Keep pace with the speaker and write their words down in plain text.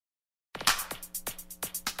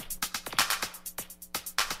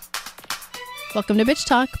Welcome to Bitch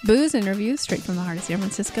Talk, booze interviews straight from the heart of San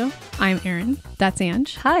Francisco. I'm Erin. That's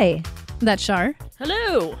Ange. Hi. That's Shar.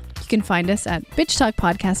 Hello. You can find us at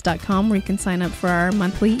bitchtalkpodcast.com where you can sign up for our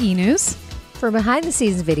monthly e-news. For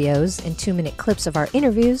behind-the-scenes videos and 2-minute clips of our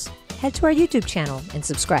interviews, head to our YouTube channel and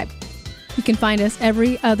subscribe. You can find us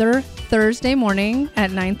every other Thursday morning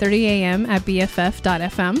at 9:30 a.m. at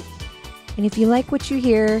bff.fm. And if you like what you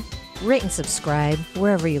hear, rate and subscribe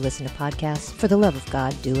wherever you listen to podcasts. For the love of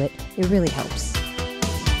God, do it. It really helps.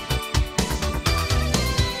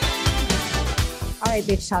 All right,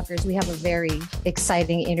 Bitch Talkers, we have a very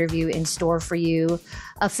exciting interview in store for you.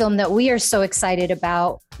 A film that we are so excited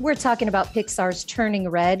about. We're talking about Pixar's Turning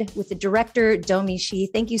Red with the director, Domee Shi.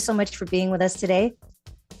 Thank you so much for being with us today.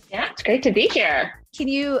 Yeah, it's great to be here. Can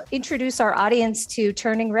you introduce our audience to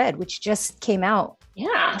Turning Red, which just came out?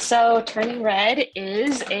 Yeah, so Turning Red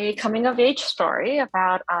is a coming-of-age story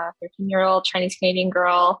about a 13-year-old Chinese-Canadian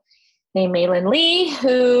girl named Meilin Lee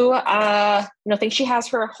who, thinks she has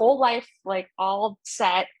her whole life all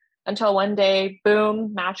set until one day,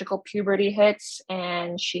 boom, magical puberty hits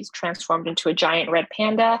and she's transformed into a giant red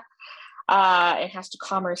panda. And has to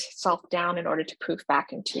calm herself down in order to poof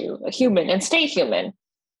back into a human and stay human.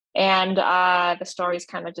 And the story is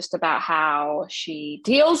kind of just about how she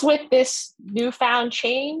deals with this newfound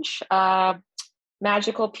change,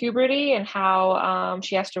 magical puberty, and how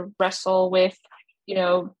she has to wrestle with,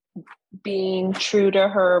 being true to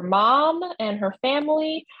her mom and her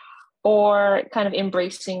family, or kind of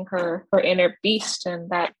embracing her inner beast and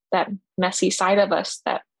that messy side of us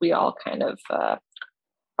that we all kind of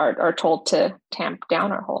are told to tamp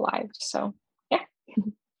down our whole lives. So, yeah.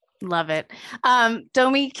 Love it.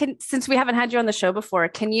 Domee, since we haven't had you on the show before,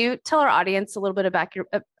 can you tell our audience a little bit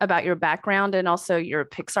about your background and also your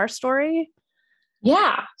Pixar story?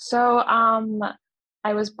 Yeah. So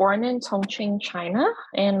I was born in Chongqing, China,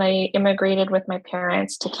 and I immigrated with my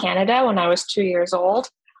parents to Canada when I was 2 years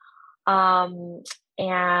old. And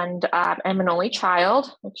I'm an only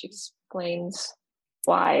child, which explains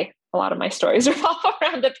why a lot of my stories revolve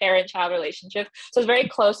around the parent-child relationship. So I was very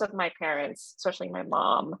close with my parents, especially my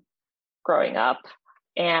mom, growing up.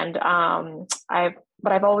 And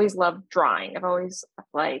I've always loved drawing. I've always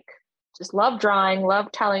just loved drawing,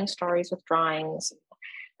 loved telling stories with drawings.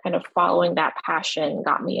 Kind of following that passion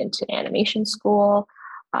got me into animation school,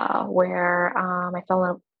 where I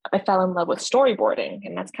fell in love with storyboarding,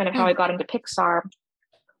 and that's kind of how I got into Pixar,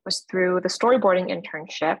 was through the storyboarding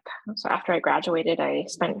internship. So after I graduated, I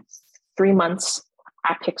spent 3 months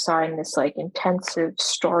at Pixar in this intensive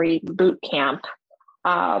story boot camp.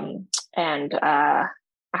 And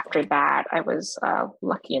after that, I was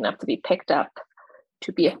lucky enough to be picked up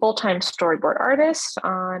to be a full-time storyboard artist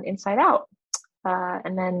on Inside Out.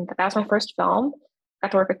 And then that was my first film. Got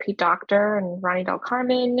to work with Pete Docter and Ronnie Del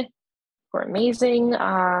Carmen, who were amazing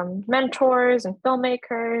mentors and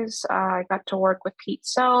filmmakers. I got to work with Pete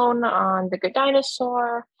Sohn on The Good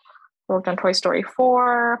Dinosaur. Worked on Toy Story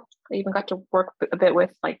 4. I even got to work a bit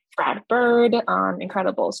with Brad Bird on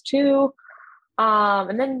Incredibles 2.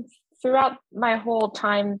 And then throughout my whole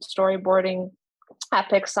time storyboarding at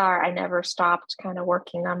Pixar, I never stopped kind of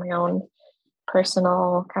working on my own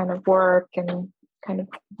personal kind of work and kind of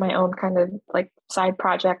my own kind of side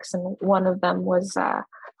projects. And one of them was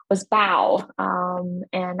Bao.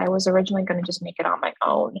 And I was originally going to just make it on my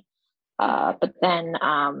own. But then,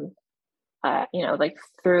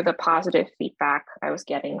 through the positive feedback I was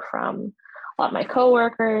getting from a lot of my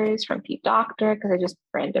coworkers, from Pete Docter, because I just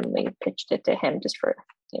randomly pitched it to him just for,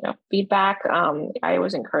 feedback. I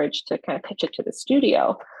was encouraged to kind of pitch it to the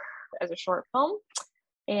studio as a short film.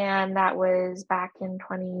 And that was back in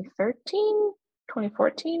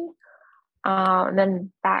 2014. And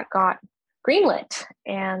then that got greenlit.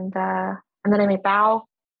 And then I made Bao.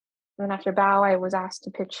 And then after Bao, I was asked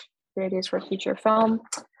to pitch the ideas for a feature film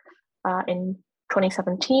in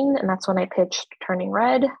 2017. And that's when I pitched Turning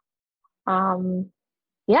Red.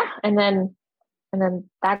 And then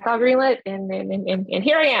that got greenlit, and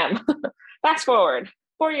here I am. Fast forward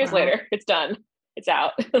 4 years later, it's done. It's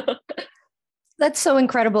out. That's so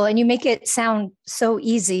incredible. And you make it sound so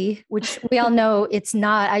easy, which we all know it's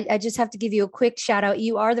not. I just have to give you a quick shout out.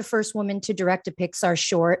 You are the first woman to direct a Pixar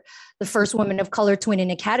short, the first woman of color to win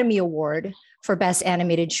an Academy Award for Best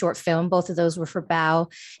Animated Short Film. Both of those were for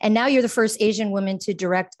Bao. And now you're the first Asian woman to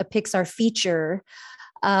direct a Pixar feature.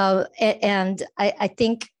 And I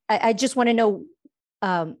think I just want to know,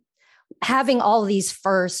 having all these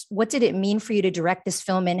first, what did it mean for you to direct this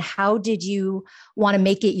film, and how did you want to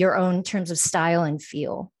make it your own in terms of style and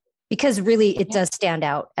feel? Because really it does stand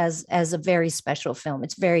out as a very special film.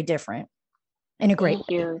 It's very different. in a great Thank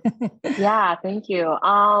you. Yeah, thank you.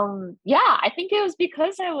 Yeah, I think it was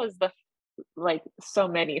because I was so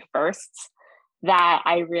many firsts that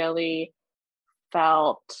I really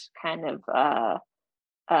felt kind of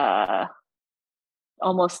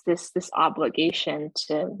almost this obligation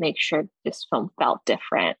to make sure this film felt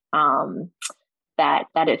different, that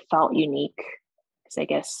it felt unique, because I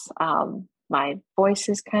guess my voice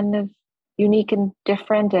is kind of unique and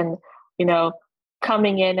different, and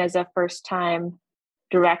coming in as a first time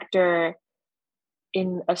director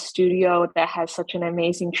in a studio that has such an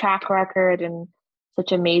amazing track record and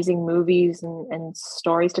such amazing movies and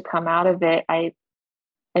stories to come out of it,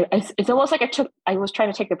 it's almost like I was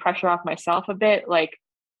trying to take the pressure off myself a bit. Like,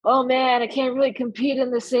 oh man, I can't really compete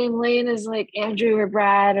in the same lane as like Andrew or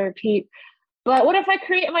Brad or Pete. But what if I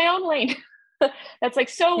create my own lane? That's like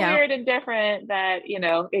so weird and different that,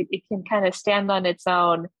 it can kind of stand on its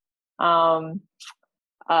own. And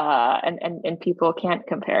people can't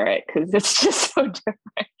compare it because it's just so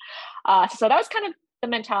different. So that was kind of the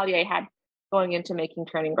mentality I had going into making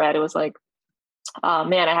Turning Red. It was like,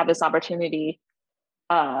 man, I have this opportunity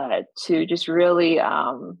to just really,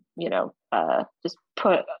 just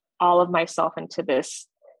put all of myself into this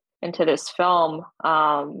film,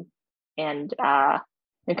 and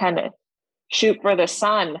kind of shoot for the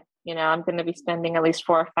sun. I'm going to be spending at least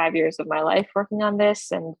 4 or 5 years of my life working on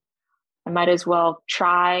this, and I might as well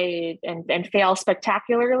try and fail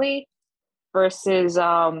spectacularly versus,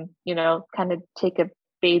 kind of take a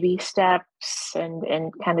baby steps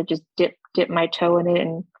and kind of just dip my toe in it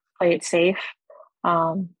and play it safe.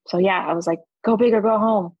 So yeah, I was like, go big or go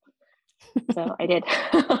home. So I did.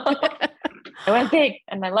 I went big,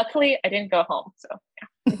 and luckily I didn't go home. So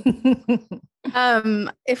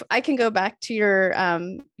yeah. If I can go back to your,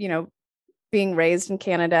 being raised in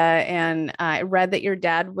Canada, and I read that your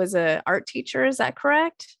dad was an art teacher. Is that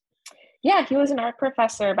correct? Yeah, he was an art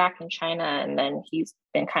professor back in China, and then he's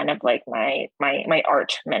been kind of like my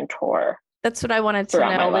art mentor. That's what I wanted to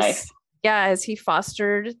know. Has he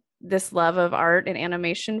fostered this love of art and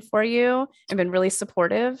animation for you and been really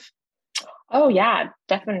supportive? Oh yeah,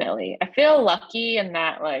 definitely. I feel lucky in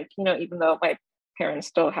that, like, even though my parents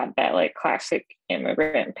still had that like classic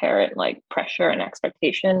immigrant parent like pressure and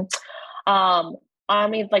expectation, I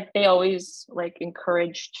mean, like, they always like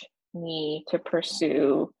encouraged me to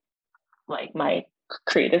pursue like my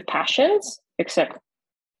creative passions, except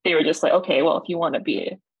they were just like, okay, well, if you want to go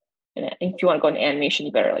into animation,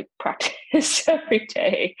 you better like practice every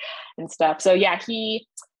day and stuff. So yeah, he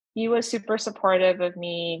was super supportive of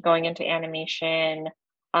me going into animation.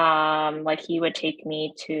 Like, he would take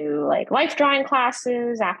me to like life drawing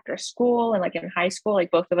classes after school, and like in high school,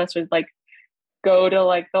 like both of us would like go to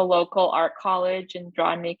like the local art college and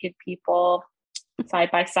draw naked people side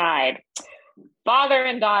by side. Father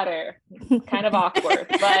and daughter, kind of awkward,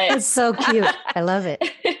 but it's so cute. I love it.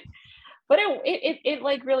 But it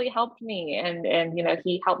like really helped me, and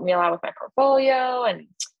he helped me a lot with my portfolio, and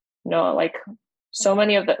like so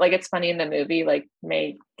many of the, like, it's funny in the movie, like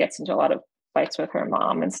May gets into a lot of fights with her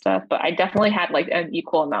mom and stuff, but I definitely had like an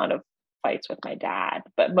equal amount of fights with my dad,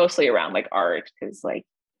 but mostly around like art, because like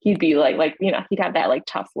he'd be like he'd have that like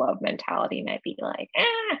tough love mentality, and I'd be like,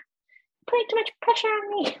 putting too much pressure on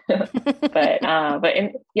me. but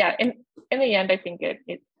in the end, I think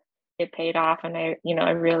it paid off, and I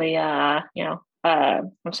really I'm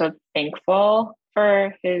so thankful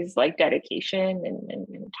for his like dedication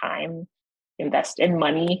and time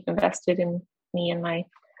money invested in me and my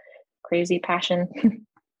crazy passion.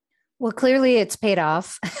 Well, clearly it's paid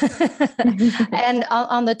off. And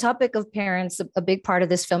on the topic of parents, a big part of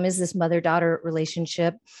this film is this mother-daughter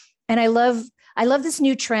relationship. And I love this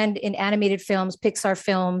new trend in animated films, Pixar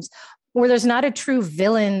films, where there's not a true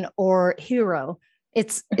villain or hero.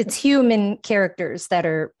 It's human characters that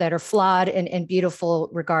are flawed and beautiful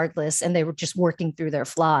regardless, and they were just working through their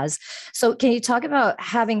flaws. So can you talk about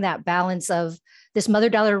having that balance of this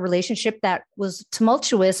mother-daughter relationship that was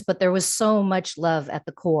tumultuous, but there was so much love at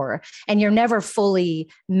the core, and you're never fully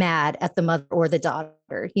mad at the mother or the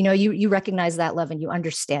daughter. You recognize that love and you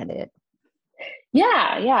understand it.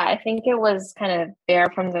 Yeah. I think it was kind of there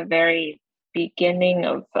from the very beginning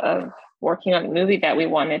of working on the movie that we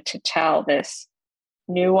wanted to tell this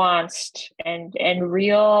nuanced and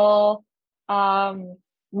real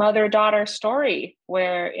mother-daughter story,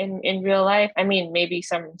 where in real life, I mean, maybe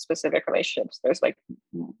some specific relationships, there's like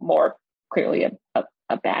more clearly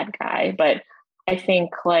a bad guy, but I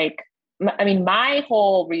think like, I mean, my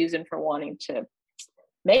whole reason for wanting to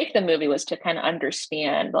make the movie was to kind of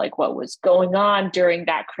understand like what was going on during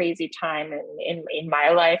that crazy time in my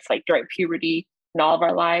life, like during puberty and all of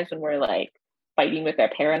our lives, when we're like fighting with their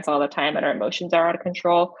parents all the time and our emotions are out of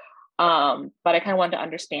control. But I kind of wanted to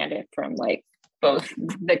understand it from like both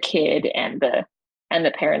the kid and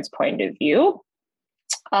the parents' point of view.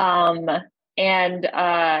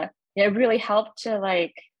 It really helped to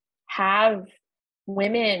like have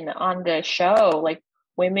women on the show, like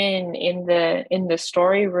women in the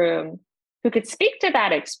story room who could speak to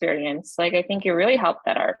that experience. Like, I think it really helped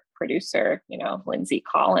that our producer, Lindsay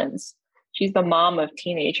Collins, she's the mom of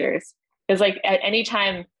teenagers. Because like at any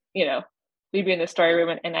time, we'd be in the story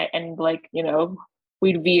room and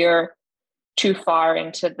we'd veer too far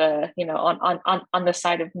into the, on the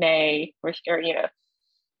side of May, where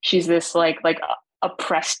she's this like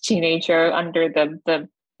oppressed teenager under the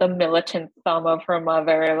militant thumb of her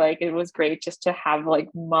mother. Like, it was great just to have like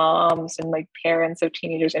moms and like parents of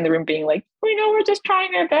teenagers in the room being like, we're just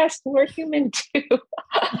trying our best. We're human too.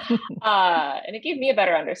 And it gave me a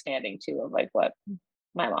better understanding too of like what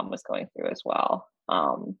my mom was going through as well.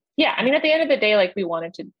 I mean, at the end of the day, like we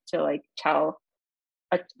wanted to like tell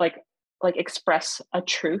express a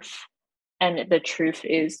truth. And the truth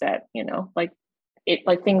is that,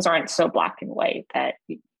 things aren't so black and white, that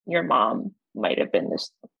your mom might have been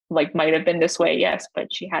this way, yes,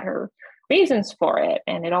 but she had her reasons for it,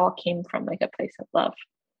 and it all came from like a place of love.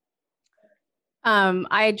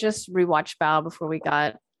 I just rewatched Bao before we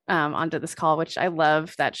got onto this call, which I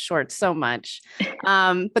love that short so much.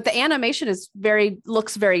 But the animation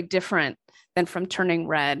looks very different than from Turning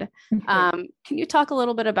Red. Can you talk a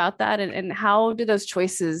little bit about that, and how do those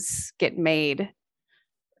choices get made?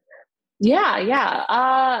 Yeah.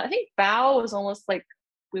 I think Bao was almost like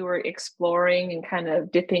we were exploring and kind of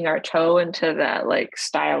dipping our toe into that like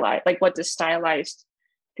stylized, like what does stylized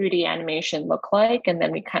 3D animation look like? And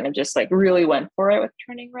then we kind of just like really went for it with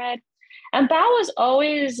Turning Red. And Bao was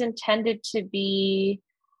always intended to be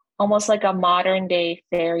almost like a modern day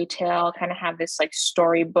fairy tale, kind of have this like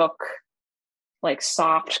storybook, like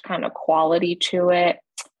soft kind of quality to it.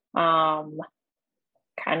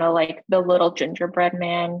 Kind of like the Little Gingerbread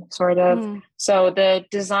Man, sort of. So the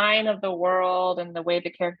design of the world and the way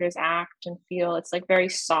the characters act and feel, it's like very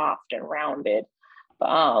soft and rounded.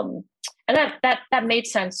 And that made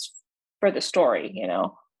sense for the story,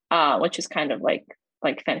 which is kind of like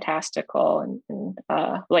fantastical and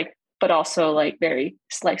but also like very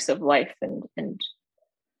slice of life and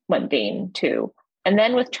mundane too. And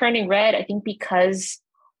then with Turning Red, I think because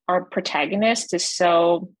our protagonist is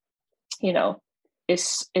so,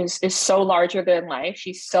 is so larger than life.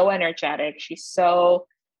 She's so energetic. She's so,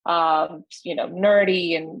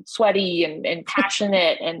 nerdy and sweaty and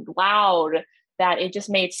passionate and loud, that it just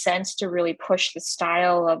made sense to really push the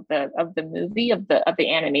style of the movie, of the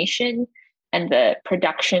animation and the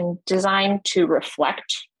production design to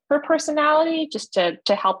reflect her personality, just to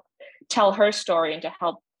help tell her story and to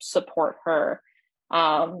help support her.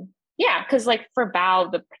 Because like for Bao,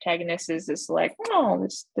 the protagonist is this like,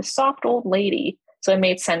 this soft old lady. So it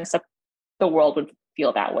made sense that the world would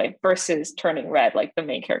feel that way, versus Turning Red, like the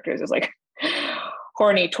main character is like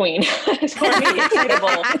horny tween, horny,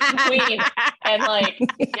 excitable tween. And like,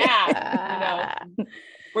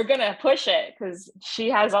 we're going to push it because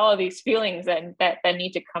she has all of these feelings that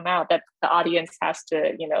need to come out, that the audience has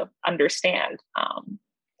to, understand.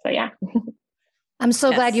 I'm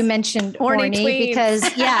so glad you mentioned horny because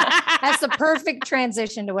that's the perfect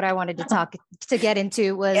transition to what I wanted to get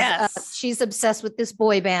into was she's obsessed with this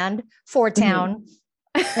boy band, Four Town.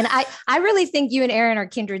 And I really think you and Aaron are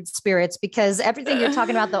kindred spirits, because everything you're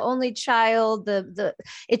talking about, the only child,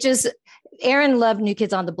 Aaron loved New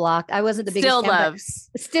Kids on the Block. I wasn't the biggest fan,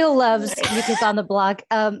 still loves New Kids on the Block.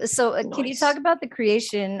 Can you talk about the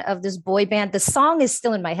creation of this boy band? The song is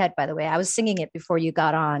still in my head, by the way. I was singing it before you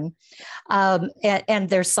got on, and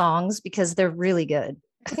their songs, because they're really good.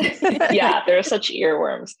 Yeah, they're such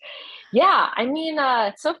earworms. Yeah, I mean,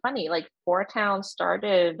 it's so funny. Like Four Town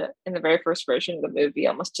started in the very first version of the movie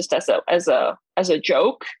almost just as a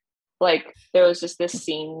joke. Like there was just this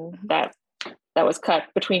scene that was cut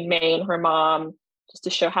between May and her mom, just to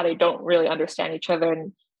show how they don't really understand each other.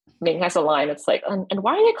 And May has a line. It's like, and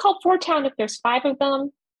why are they called Four Town if there's 5 of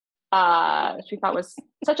them? Which we thought was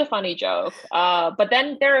such a funny joke. But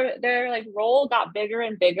then their like role got bigger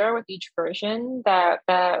and bigger with each version that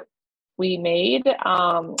we made,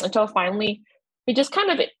 until finally we just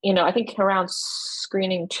kind of, I think around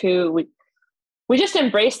screening 2, we just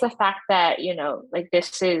embraced the fact that, like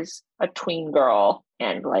this is a tween girl,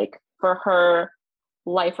 and like for her,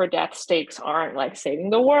 life or death stakes aren't like saving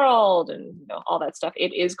the world and all that stuff.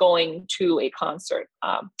 It is going to a concert,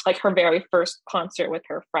 like her very first concert with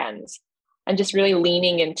her friends, and just really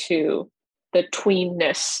leaning into the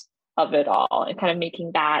tweenness of it all and kind of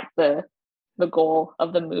making that the the goal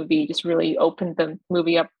of the movie, just really opened the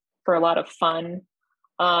movie up for a lot of fun.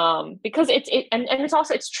 Because and it's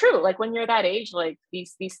also, it's true. Like when you're that age, like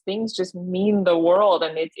these things just mean the world,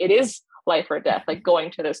 and it is life or death, like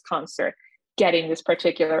going to this concert, getting this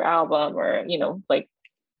particular album, or, you know, like,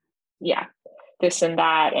 yeah, this and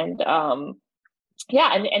that. And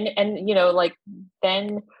yeah, and you know, like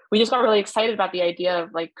then we just got really excited about the idea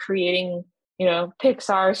of like creating, you know,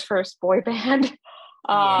 Pixar's first boy band.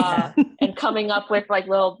 And coming up with like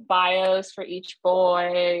little bios for each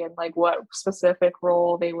boy, and like what specific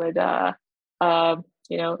role they would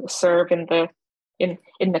you know, serve in the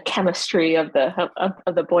chemistry of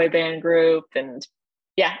the boy band group. And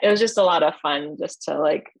yeah, it was just a lot of fun just to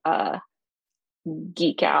like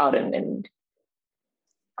geek out and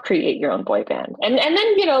create your own boy band. And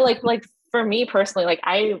then, you know, like for me personally, like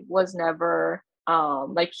I was never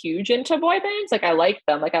like huge into boy bands. Like I liked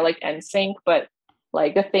them, like I liked NSYNC, but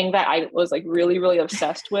like the thing that I was like really, really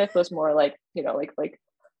obsessed with was more like, you know, like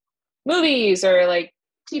movies or like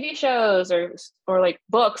TV shows or like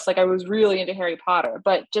books. Like I was really into Harry Potter,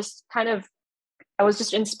 but just kind of, I was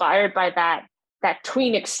just inspired by that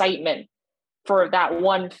tween excitement for that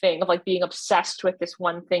one thing of like being obsessed with this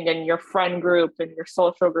one thing, and your friend group and your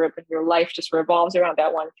social group and your life just revolves around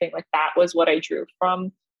that one thing. Like that was what I drew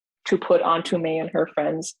from to put onto May and her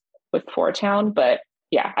friends with Four Town. But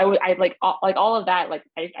yeah, I like all of that. Like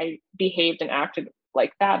I behaved and acted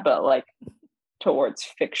like that, but like towards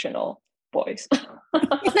fictional boys.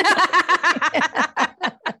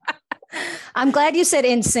 I'm glad you said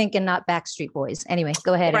NSYNC and not Backstreet Boys. Anyway,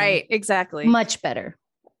 go ahead. Right, exactly. Much better.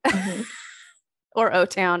 Or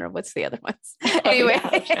O-Town, or what's the other ones? Oh, Anyway.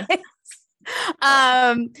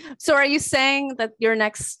 yeah. So are you saying that your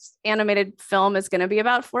next animated film is going to be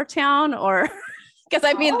about Four Town, or because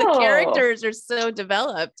I mean the characters are so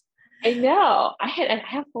developed? I know. I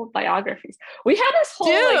have full biographies. We had this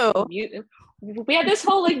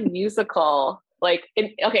whole like musical, like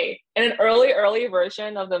in an early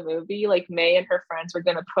version of the movie, like May and her friends were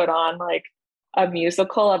gonna put on like a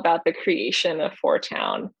musical about the creation of Four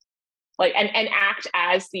Town, like and act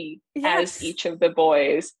as as each of the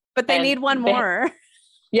boys. But they need one more.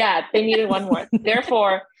 Yeah, they needed one more.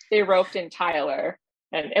 Therefore, they roped in Tyler.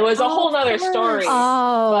 And it was a whole nother story.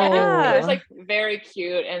 But it was like very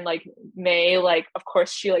cute. And like May, like, of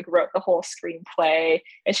course, she like wrote the whole screenplay,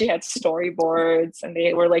 and she had storyboards, and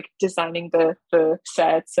they were like designing the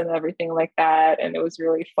sets and everything like that. And it was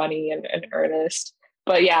really funny and earnest.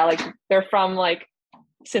 But yeah, like they're from like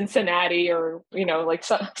Cincinnati, or, you know, like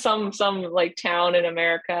some like town in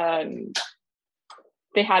America, and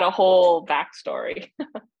they had a whole backstory.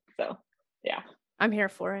 So yeah. I'm here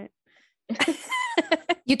for it.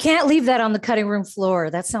 You can't leave that on the cutting room floor.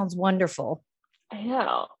 That sounds wonderful. I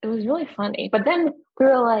know. It was really funny. But then we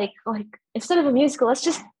were like instead of a musical, let's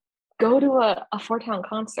just go to a Four Town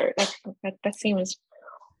concert. That seems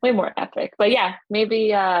way more epic. But yeah,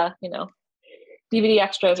 maybe you know, DVD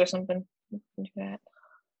extras or something. Do that.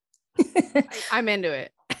 I'm into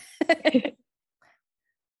it.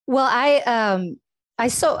 Well, I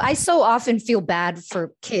so often feel bad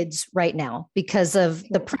for kids right now because of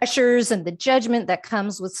the pressures and the judgment that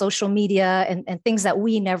comes with social media and things that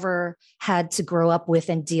we never had to grow up with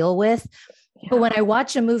and deal with. Yeah. But when I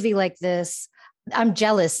watch a movie like this, I'm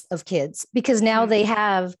jealous of kids because now they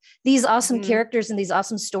have these awesome characters and these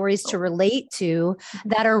awesome stories to relate to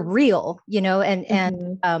that are real, you know,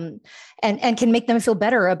 and can make them feel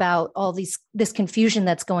better about all this confusion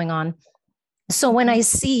that's going on. So when I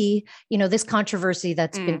see, you know, this controversy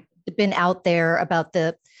that's been out there about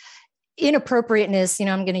the inappropriateness, you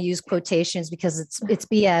know, I'm going to use quotations because it's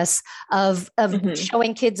BS of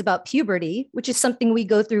showing kids about puberty, which is something we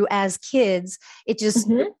go through as kids, it just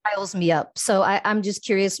riles me up. So I'm just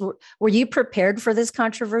curious, were you prepared for this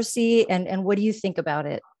controversy, and what do you think about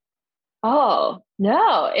it? Oh,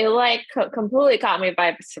 no, it like completely caught me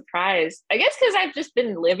by surprise. I guess because I've just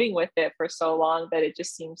been living with it for so long that it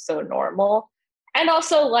just seems so normal. And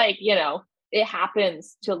also, like, you know, it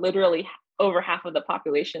happens to literally over half of the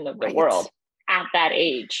population of the world at that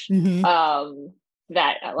age.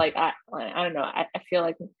 That like, I don't know. I feel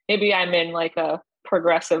like maybe I'm in like a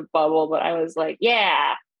progressive bubble, but I was like,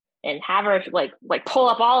 yeah, and have her like pull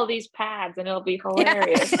up all of these pads and it'll be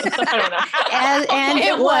hilarious. I don't know. And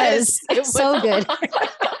it was so good.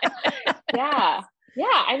 Yeah.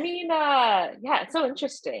 I mean, yeah, it's so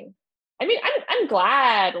interesting. I mean, I'm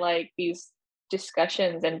glad like these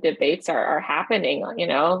discussions and debates are happening, you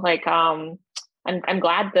know, like I'm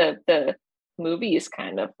glad the movie is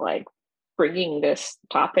kind of like bringing this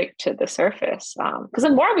topic to the surface, because the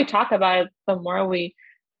more we talk about it, the more we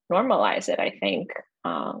normalize it, I think.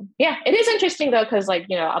 yeah, it is interesting though, because like,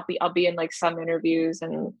 you know, I'll be in like some interviews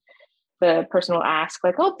and the person will ask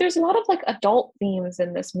like, oh, there's a lot of like adult themes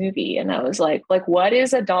in this movie. And I was like, what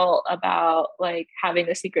is adult about like having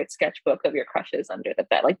a secret sketchbook of your crushes under the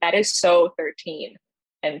bed? Like that is so 13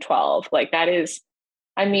 and 12. Like that is,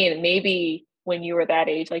 I mean, maybe when you were that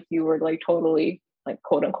age, like you were like totally like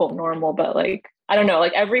quote unquote normal, but like, I don't know,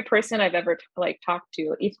 like every person I've ever like talked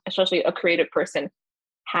to, especially a creative person,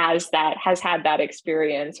 has had that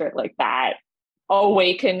experience or like that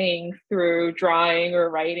awakening through drawing or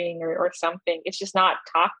writing or something. It's just not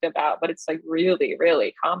talked about, but it's like really,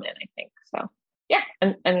 really common, I think. So yeah,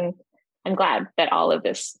 and I'm glad that all of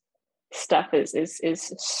this stuff is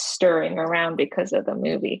stirring around because of the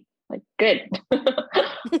movie. Like, good.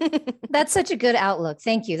 That's such a good outlook.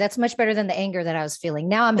 Thank you. That's much better than the anger that I was feeling.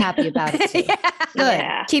 Now I'm happy about it too. Yeah. Good.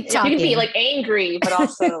 Yeah. Keep talking. You can be like angry, but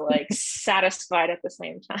also like satisfied at the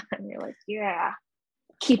same time. You're like, yeah,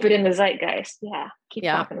 keep it in the zeitgeist. Yeah. Keep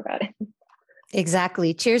talking about it.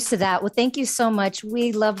 Exactly. Cheers to that. Well, thank you so much.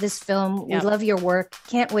 We love this film. We love your work.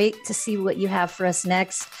 Can't wait to see what you have for us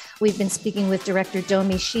next. We've been speaking with director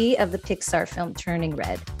Domee Shi of the Pixar film Turning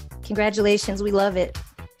Red. Congratulations. We love it.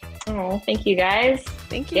 Oh, thank you guys.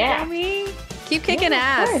 Thank you, Domee. Keep kicking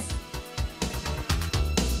ass.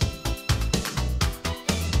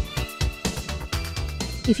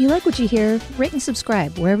 If you like what you hear, rate and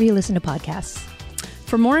subscribe wherever you listen to podcasts.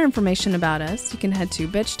 For more information about us, you can head to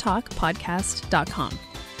bitchtalkpodcast.com.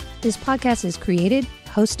 This podcast is created,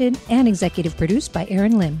 hosted, and executive produced by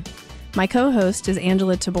Aaron Lim. My co-host is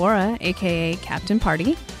Angela Tabora, aka Captain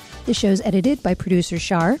Party. The show's edited by producer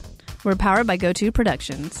Shar. We're powered by GoTo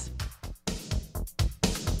Productions.